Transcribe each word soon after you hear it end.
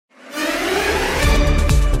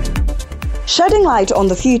Shedding light on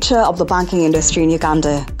the future of the banking industry in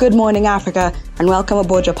Uganda. Good morning, Africa, and welcome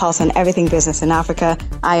aboard your pulse on everything business in Africa.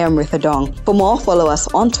 I am Ritha Dong. For more, follow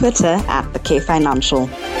us on Twitter at The K Financial.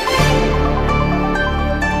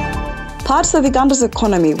 Parts of Uganda's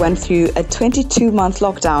economy went through a 22-month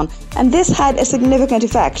lockdown, and this had a significant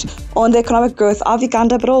effect on the economic growth of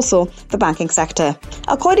Uganda, but also the banking sector.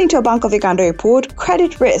 According to a Bank of Uganda report,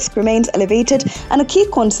 credit risk remains elevated and a key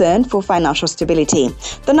concern for financial stability.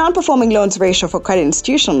 The non-performing loans ratio for credit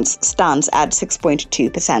institutions stands at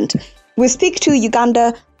 6.2%. We speak to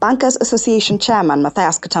Uganda Bankers Association Chairman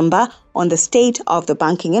Matthias Katamba on the state of the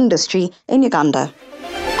banking industry in Uganda.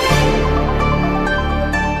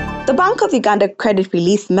 The Bank of Uganda credit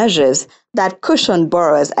relief measures that cushion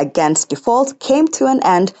borrowers against default came to an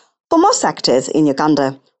end for most sectors in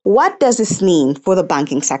Uganda. What does this mean for the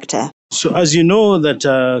banking sector? So as you know that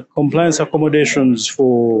compliance accommodations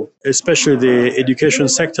for especially the education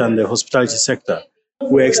sector and the hospitality sector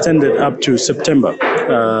were extended up to September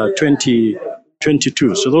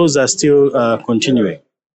 2022. So those are still continuing.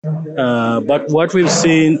 But what we've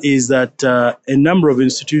seen is that a number of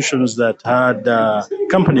institutions that had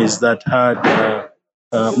companies that had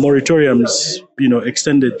moratoriums,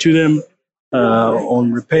 extended to them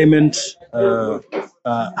on repayment, are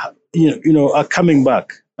coming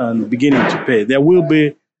back and beginning to pay. There will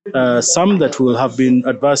be some that will have been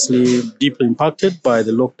adversely, deeply impacted by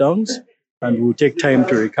the lockdowns and will take time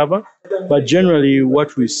to recover. But generally,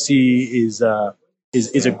 what we see is a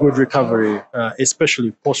good recovery,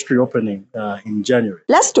 especially post-reopening in January.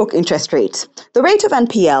 Let's talk interest rates. The rate of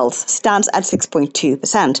NPLs stands at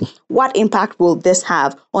 6.2%. What impact will this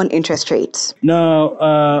have on interest rates?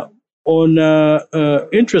 Now, on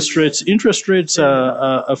interest rates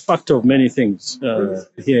are a factor of many things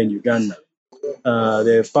here in Uganda.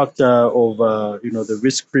 They're a factor of the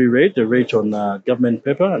risk-free rate, the rate on government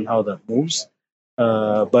paper and how that moves,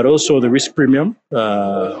 but also the risk premium,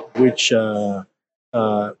 which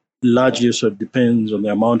largely also depends on the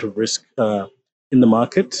amount of risk in the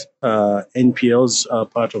market. NPLs are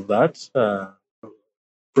part of that.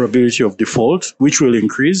 Probability of default, which will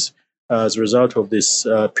increase as a result of this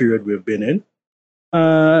period we've been in.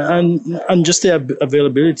 And just the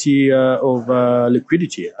availability of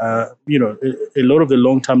liquidity. A lot of the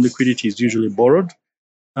long-term liquidity is usually borrowed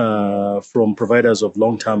from providers of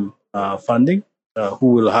long-term funding who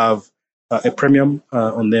will have a premium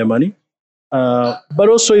on their money. But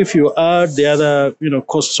also, if you add the other,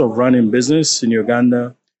 costs of running business in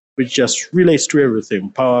Uganda, which just relates to everything: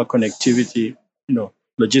 power, connectivity,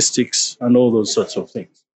 logistics, and all those sorts of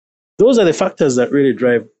things. Those are the factors that really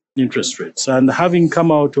drive interest rates. And having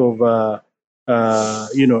come out of, a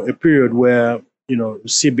period where,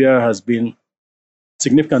 CBR has been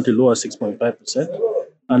significantly lower, 6.5%,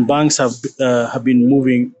 and banks have been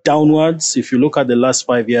moving downwards. If you look at the last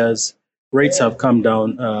 5 years, rates have come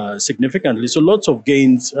down significantly. So lots of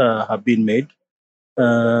gains have been made.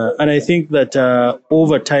 And I think that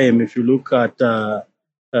over time, if you look at,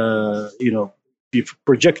 if you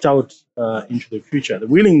project out into the future, the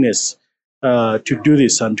willingness to do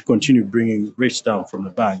this and to continue bringing rates down from the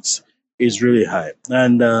banks is really high.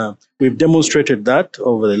 And we've demonstrated that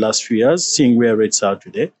over the last few years, seeing where rates are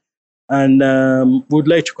today. And we'd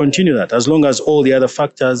like to continue that as long as all the other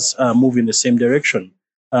factors move in the same direction.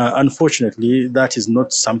 Unfortunately, that is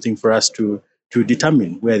not something for us to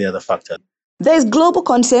determine where the other factors. There's global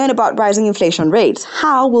concern about rising inflation rates.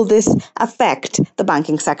 How will this affect the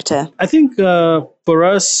banking sector? I think for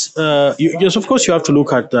us, yes, of course, you have to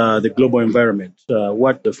look at the global environment,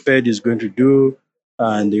 what the Fed is going to do,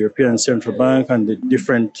 and the European Central Bank, and the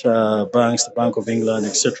different banks, the Bank of England,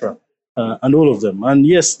 etc., and all of them. And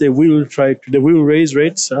yes, they will raise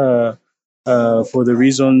rates for the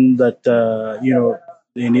reason that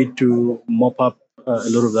they need to mop up a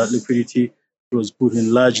lot of that liquidity. It was put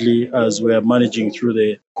in largely as we are managing through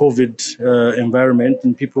the COVID environment,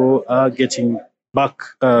 and people are getting back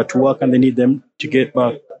to work and they need them to get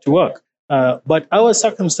back to work. But our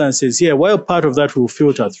circumstances here, while part of that will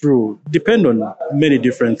filter through, depend on many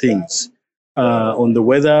different things. On the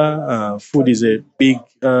weather, food is a big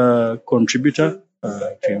contributor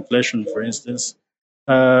to inflation, for instance.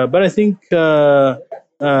 But I think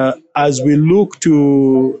as we look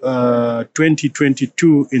to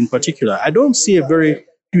 2022 in particular, I don't see a very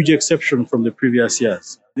huge exception from the previous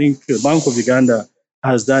years. I think the Bank of Uganda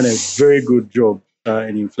has done a very good job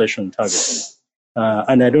in inflation targeting.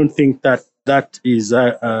 And I don't think that is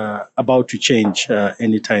about to change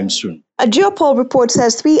anytime soon. A Geopol report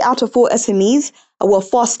says 3 out of 4 SMEs were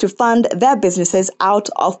forced to fund their businesses out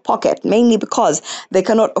of pocket, mainly because they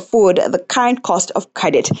cannot afford the current cost of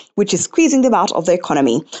credit, which is squeezing them out of the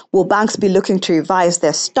economy. Will banks be looking to revise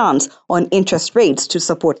their stance on interest rates to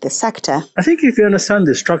support this sector? I think if you understand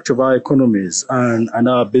the structure of our economies and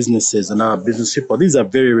our businesses and our business people, these are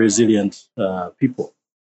very resilient people.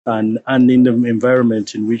 And in the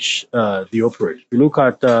environment in which they operate. If you look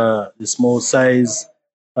at the small size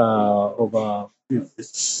of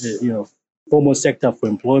formal sector for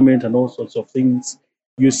employment and all sorts of things,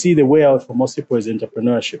 you see the way out for most people is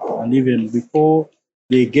entrepreneurship. And even before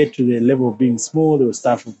they get to the level of being small, they will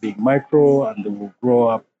start with being micro, and they will grow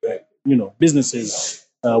up. Businesses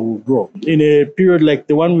will grow. In a period like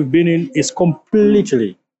the one we've been in, it's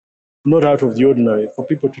completely not out of the ordinary for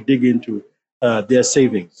people to dig into their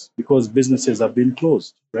savings because businesses have been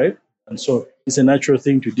closed, right? And so it's a natural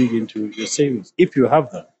thing to dig into your savings if you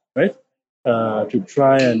have them, right? To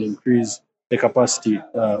try and increase the capacity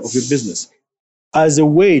of your business as a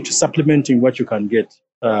way to supplementing what you can get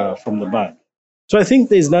from the bank. So I think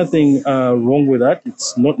there's nothing wrong with that.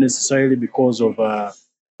 It's not necessarily because of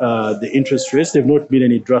the interest rates. There've not been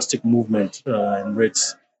any drastic movement in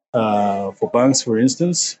rates for banks, for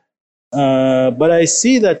instance. But I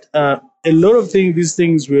see that a lot of these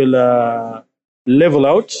things will level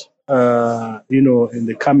out, in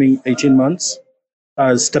the coming 18 months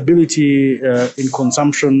as stability in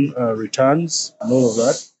consumption returns and all of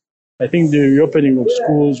that. I think the reopening of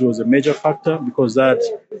schools was a major factor because that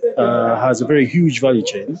has a very huge value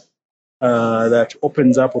chain that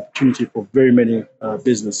opens up opportunity for very many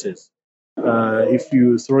businesses. If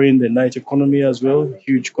you throw in the night economy as well,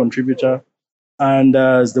 huge contributor. And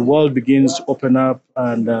as the world begins to open up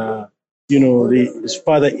and, there's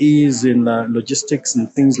further ease in logistics and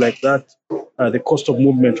things like that, the cost of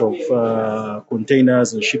movement of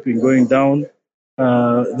containers and shipping going down,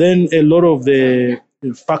 then a lot of the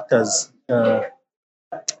factors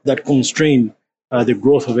that constrain the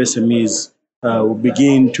growth of SMEs will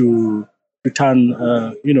begin to turn,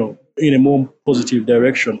 in a more positive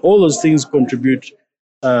direction. All those things contribute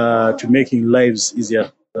to making lives easier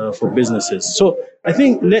for businesses. So I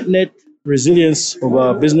think net resilience of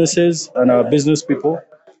our businesses and our business people,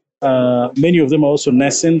 many of them are also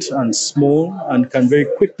nascent and small and can very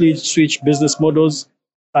quickly switch business models.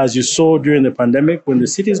 As you saw during the pandemic, when the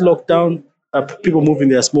cities locked down, people moving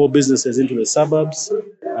their small businesses into the suburbs,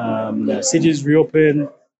 cities reopen,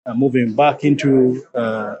 moving back into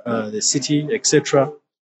the city, etc.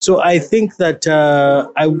 So I think that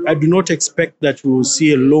I do not expect that we will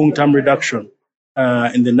see a long-term reduction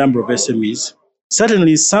in the number of SMEs.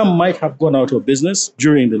 Certainly, some might have gone out of business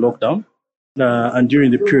during the lockdown and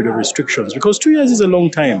during the period of restrictions, because 2 years is a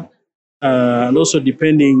long time, and also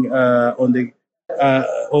depending on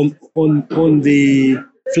the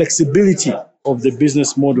flexibility of the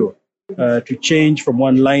business model to change from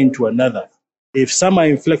one line to another. If some are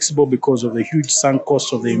inflexible because of the huge sunk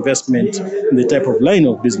cost of the investment in the type of line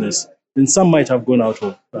of business, then some might have gone out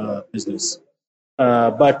of business.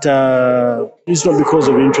 But it's not because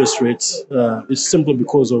of interest rates. It's simply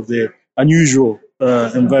because of the unusual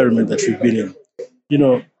environment that we've been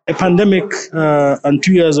in. A pandemic and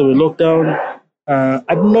 2 years of a lockdown,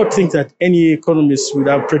 I do not think that any economist would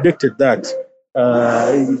have predicted that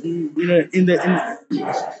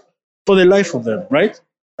for the life of them, right?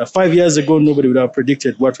 5 years ago, nobody would have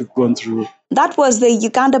predicted what we've gone through. That was the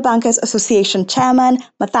Uganda Bankers Association Chairman,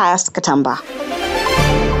 Matthias Katamba.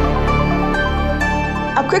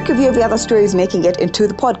 A quick review of the other stories making it into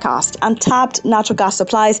the podcast. Untapped natural gas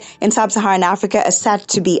supplies in sub-Saharan Africa are set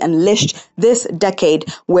to be unleashed this decade,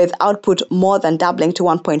 with output more than doubling to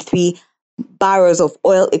 1.3 barrels of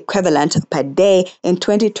oil equivalent per day in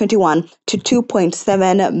 2021 to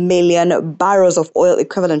 2.7 million barrels of oil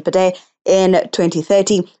equivalent per day in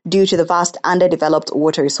 2030 due to the vast underdeveloped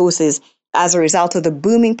water resources. As a result of the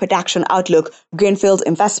booming production outlook, greenfield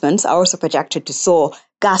investments are also projected to soar.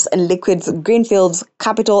 Gas and liquids greenfields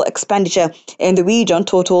capital expenditure in the region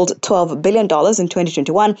totaled $12 billion in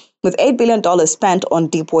 2021, with $8 billion spent on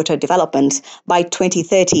deepwater developments. By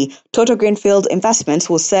 2030, total greenfield investments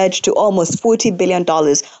will surge to almost $40 billion,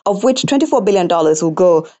 of which $24 billion will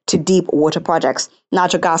go to deep water projects.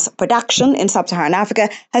 Natural gas production in sub-Saharan Africa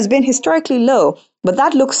has been historically low, but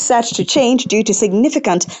that looks set to change due to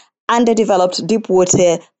significant underdeveloped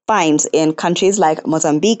deepwater finds in countries like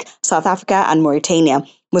Mozambique, South Africa, and Mauritania.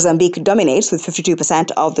 Mozambique dominates with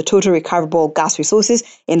 52% of the total recoverable gas resources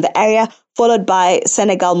in the area, followed by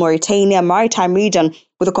Senegal, Mauritania, Maritime region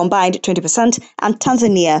with a combined 20%, and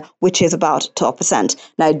Tanzania, which is about 12%.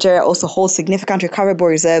 Nigeria also holds significant recoverable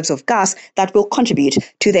reserves of gas that will contribute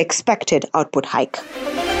to the expected output hike.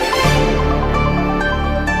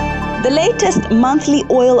 The latest monthly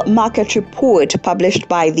oil market report published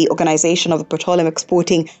by the Organization of the Petroleum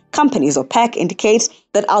Exporting Companies, OPEC, indicates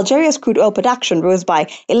that Algeria's crude oil production rose by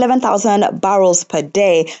 11,000 barrels per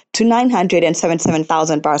day to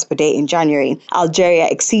 977,000 barrels per day in January. Algeria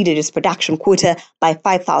exceeded its production quota by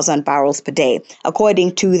 5,000 barrels per day.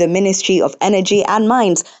 According to the Ministry of Energy and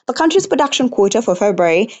Mines, the country's production quota for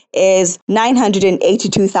February is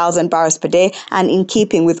 982,000 barrels per day, and in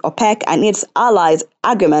keeping with OPEC and its allies'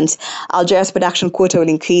 agreement, Algeria's production quota will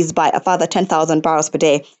increase by a further 10,000 barrels per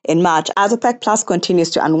day in March as OPEC Plus continues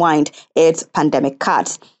to unwind its pandemic cuts.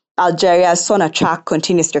 Algeria's Sonatrach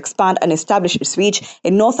continues to expand and establish its reach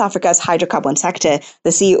in North Africa's hydrocarbon sector. The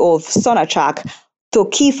CEO of Sonatrach,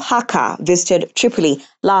 Touqeif Haka, visited Tripoli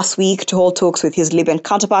last week to hold talks with his Libyan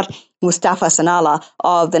counterpart, Mustafa Sanala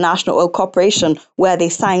of the National Oil Corporation, where they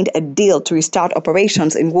signed a deal to restart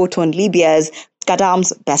operations in war-torn Libya's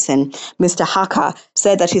Ghadam's Basin. Mr. Haka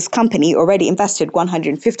said that his company already invested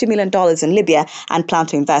 $150 million in Libya and planned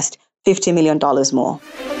to invest $50 million more.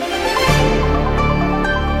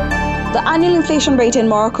 The annual inflation rate in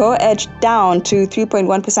Morocco edged down to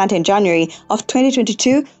 3.1% in January of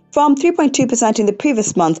 2022 from 3.2% in the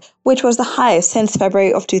previous month, which was the highest since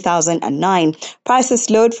February of 2009. Prices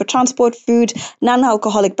slowed for transport, food,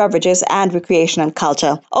 non-alcoholic beverages, and recreation and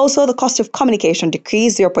culture. Also, the cost of communication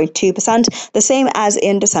decreased 0.2%, the same as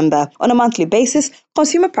in December. On a monthly basis,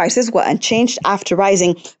 consumer prices were unchanged after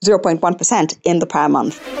rising 0.1% in the prior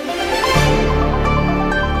month.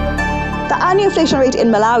 The annual inflation rate in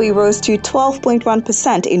Malawi rose to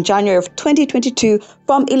 12.1% in January of 2022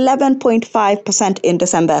 from 11.5% in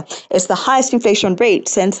December. It's the highest inflation rate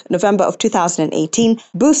since November of 2018,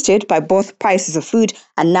 boosted by both prices of food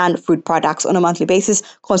and non-food products. On a monthly basis,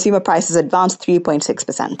 consumer prices advanced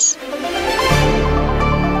 3.6%.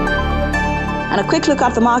 And a quick look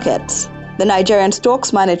at the markets. The Nigerian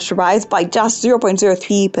stocks managed to rise by just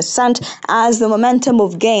 0.03% as the momentum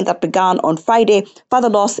of gain that began on Friday further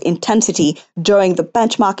lost intensity during the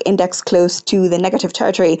benchmark index close to the negative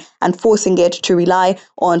territory and forcing it to rely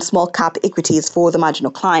on small cap equities for the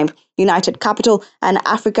marginal climb. United Capital and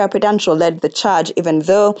Africa Prudential led the charge, even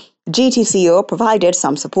though GTCO provided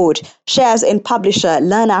some support. Shares in publisher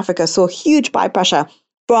Learn Africa saw huge buy pressure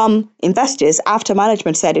from investors after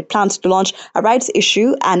management said it plans to launch a rights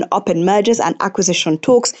issue and open mergers and acquisition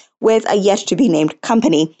talks with a yet-to-be-named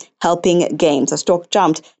company, helping gains. The stock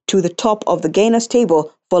jumped to the top of the gainers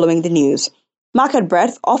table following the news. Market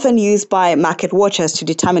breadth, often used by market watchers to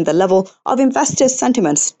determine the level of investors'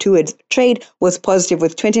 sentiments towards trade, was positive,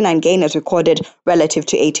 with 29 gainers recorded relative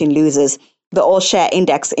to 18 losers. The all-share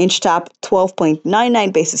index inched up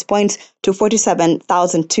 12.99 basis points to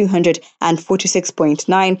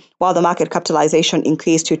 47,246.9, while the market capitalization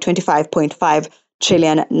increased to 25.5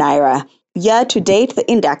 trillion naira. Year to date, the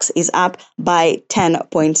index is up by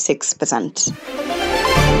 10.6%.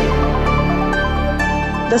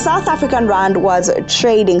 The South African rand was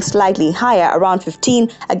trading slightly higher, around 15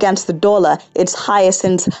 against the dollar, its highest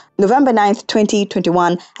since November 9,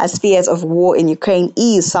 2021, as fears of war in Ukraine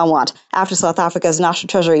eased somewhat after South Africa's National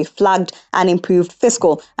Treasury flagged an improved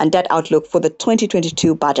fiscal and debt outlook for the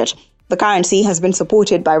 2022 budget. The currency has been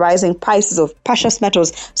supported by rising prices of precious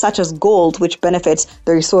metals such as gold, which benefits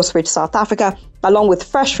the resource-rich South Africa, along with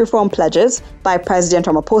fresh reform pledges by President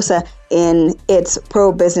Ramaphosa in its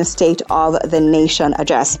pro-business State of the Nation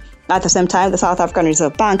address. At the same time, the South African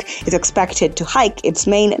Reserve Bank is expected to hike its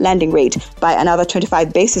main lending rate by another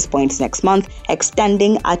 25 basis points next month,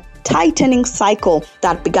 extending a tightening cycle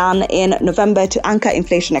that began in November to anchor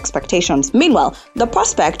inflation expectations. Meanwhile, the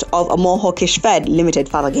prospect of a more hawkish Fed limited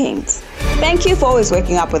further gains. Thank you for always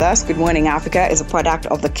waking up with us. Good Morning Africa is a product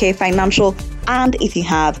of the K Financial. And if you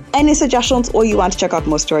have any suggestions or you want to check out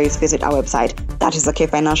more stories, visit our website. That is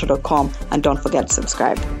thekfinancial.com, and don't forget to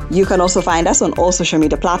subscribe. You can also find us on all social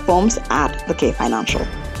media platforms at The K Financial.